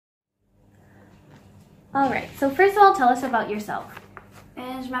All right, so first of all, tell us about yourself.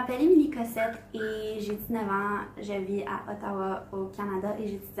 Je m'appelle Emilie Cossette et j'ai 19 ans. Je vis à Ottawa, au Canada, et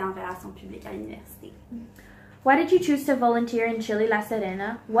j'étudie en relations publiques à l'université. Why did you choose to volunteer in Chile La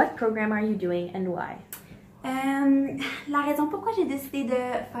Serena? What program are you doing and why? La raison pourquoi j'ai décidé de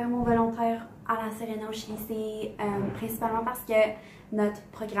faire mon volontaire à La Serena au Chili, c'est principalement parce que notre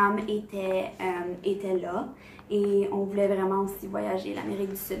programme était là et on voulait vraiment aussi voyager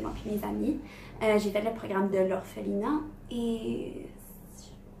l'Amérique du Sud, moi et mes amis. J'ai fait le programme de l'orphelinat et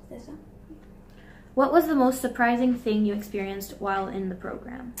c'est ça. What was the most surprising thing you experienced while in the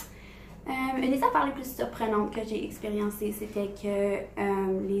program? Une des affaires les plus surprenantes que j'ai expérimentées, c'était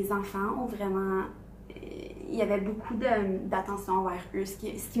que les enfants ont vraiment... il y avait beaucoup d'attention envers eux, ce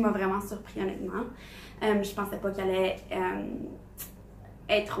qui m'a vraiment surpris honnêtement. Je pensais pas qu'elle allait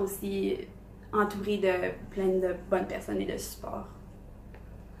être aussi entourée de plein de bonnes personnes et de support.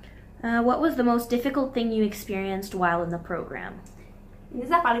 What was the most difficult thing you experienced while in the program? Une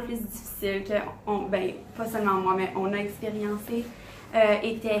des affaires les plus difficiles que, pas seulement moi, mais on a expériencé,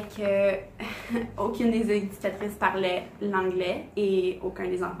 était que aucune des éducatrices parlait l'anglais et aucun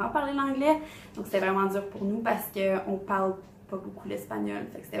des enfants parlait l'anglais. Donc c'était vraiment dur pour nous parce qu'on parle pas beaucoup l'espagnol.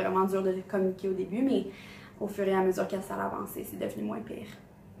 Fait que c'était vraiment dur de communiquer au début, mais au fur et à mesure que ça avançait, c'est devenu moins pire.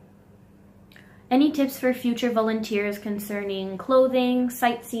 Any tips for future volunteers concerning clothing,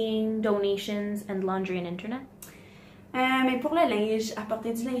 sightseeing, donations, and laundry and internet? Mais pour le linge,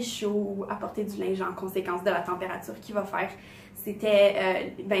 apporter du linge chaud ou apporter du linge en conséquence de la température qu'il va faire.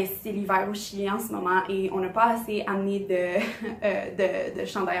 C'est l'hiver au Chili en ce moment et on n'a pas assez amené de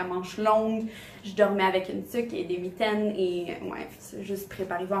chandail à manches longues. Je dormais avec une tuque et des mitaines et ouais, juste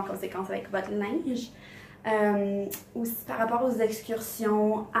préparez-vous en conséquence avec votre linge. Aussi par rapport aux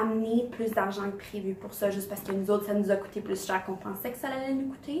excursions, amener plus d'argent que prévu pour ça, juste parce que nous autres, ça nous a coûté plus cher qu'on pensait que ça allait nous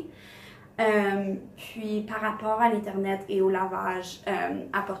coûter. Puis par rapport à l'internet et au lavage,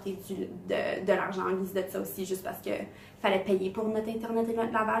 apporter de l'argent en guise de ça aussi, juste parce que fallait payer pour notre internet et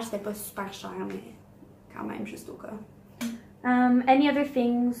notre lavage, c'était pas super cher, mais quand même juste au cas. Any other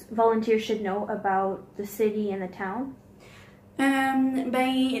things volunteers should know about the city and the town?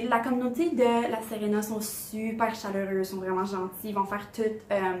 La communauté de La Serena sont super chaleureux, sont vraiment gentils, ils vont faire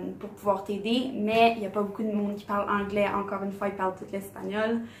tout pour pouvoir t'aider, mais il n'y a pas beaucoup de monde qui parle anglais, encore une fois ils parlent tout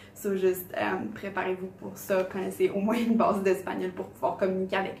l'espagnol, so juste préparez-vous pour ça, connaissez au moins une base d'espagnol pour pouvoir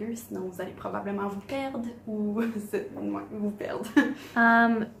communiquer avec eux, sinon vous allez probablement vous perdre ou vous perdre.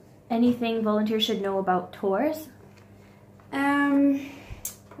 Anything volunteers should know about tours?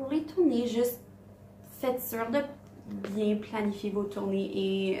 Pour les tournées, juste faites sûr de bien planifier vos tournées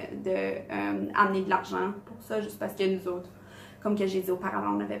et amener de l'argent pour ça, juste parce que nous autres, comme que j'ai dit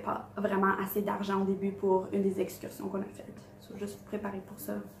auparavant, on n'avait pas vraiment assez d'argent au début pour une des excursions qu'on a faites. So, juste vous préparer pour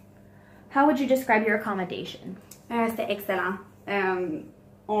ça. How would you describe your accommodation? C'était excellent.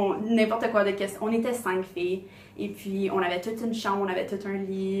 N'importe quoi de question. On était 5 filles et puis on avait toute une chambre, on avait tout un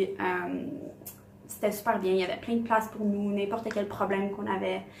lit. C'était super bien, il y avait plein de place pour nous, n'importe quel problème qu'on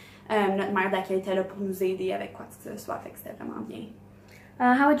avait. Notre mère d'accueil était là pour nous aider avec quoi que ce soit, fait que c'était vraiment bien.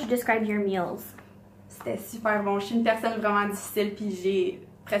 How would you describe your meals? C'était super bon. Je suis une personne vraiment difficile puis j'ai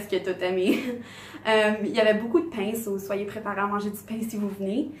presque tout aimé. Il y avait beaucoup de pain, soyez préparés à manger du pain si vous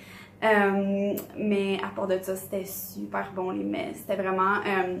venez. Mais à part de ça, c'était super bon les mets. C'était vraiment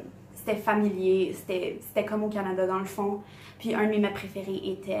c'était familier, c'était comme au Canada dans le fond. Puis un de mes mets préférés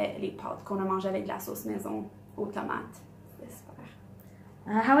était les pâtes qu'on a mangées avec de la sauce maison aux tomates. C'était super.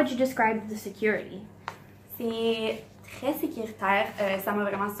 How would you describe the security? C'est très sécuritaire, ça m'a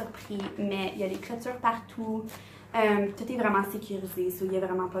vraiment surpris, mais il y a des clôtures partout, tout est vraiment sécurisé, so il n'y a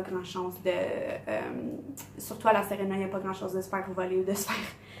vraiment pas grand chance de... surtout à La Serena, il n'y a pas grand chose de se faire voler ou de se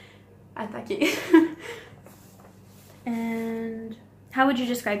faire attaquer. And how would you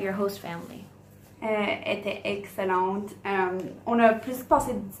describe your host family? Était excellente. On a plus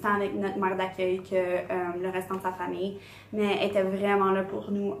passé du temps avec notre mère d'accueil que le restant de sa famille, mais elle était vraiment là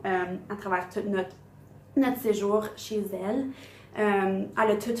pour nous à travers tout notre séjour chez elle. Elle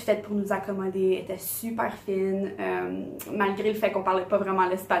a tout fait pour nous accommoder, elle était super fine, malgré le fait qu'on parlait pas vraiment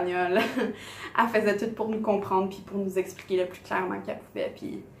l'espagnol. Elle faisait tout pour nous comprendre puis pour nous expliquer le plus clairement qu'elle pouvait.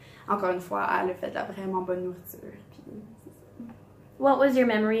 Puis encore une fois, elle a fait de la vraiment bonne nourriture. Puis, What was your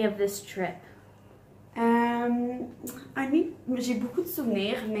memory of this trip? J'ai beaucoup de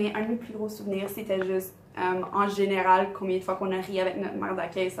souvenirs, mais un de mes plus gros souvenirs, c'était juste, en général, combien de fois qu'on a ri avec notre mère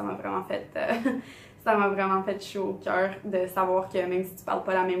d'accueil, ça m'a vraiment fait chaud au cœur de savoir que même si tu parles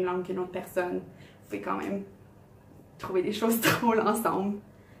pas la même langue qu'une autre personne, vous pouvez quand même trouver des choses drôles ensemble.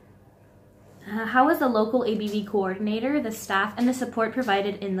 How was the local ABV coordinator, the staff, and the support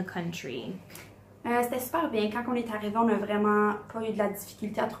provided in the country? C'était super bien. Quand on est arrivé, on n'a vraiment pas eu de la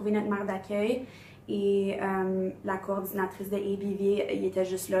difficulté à trouver notre mère d'accueil. Et la coordinatrice de ABV, il était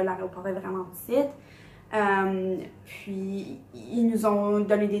juste là, l'aéroport est vraiment petit. Puis ils nous ont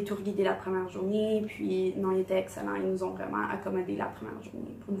donné des tours guidés la première journée, puis non, ils étaient excellents. Ils nous ont vraiment accommodés la première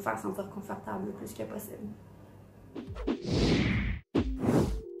journée pour nous faire sentir confortables le plus que possible.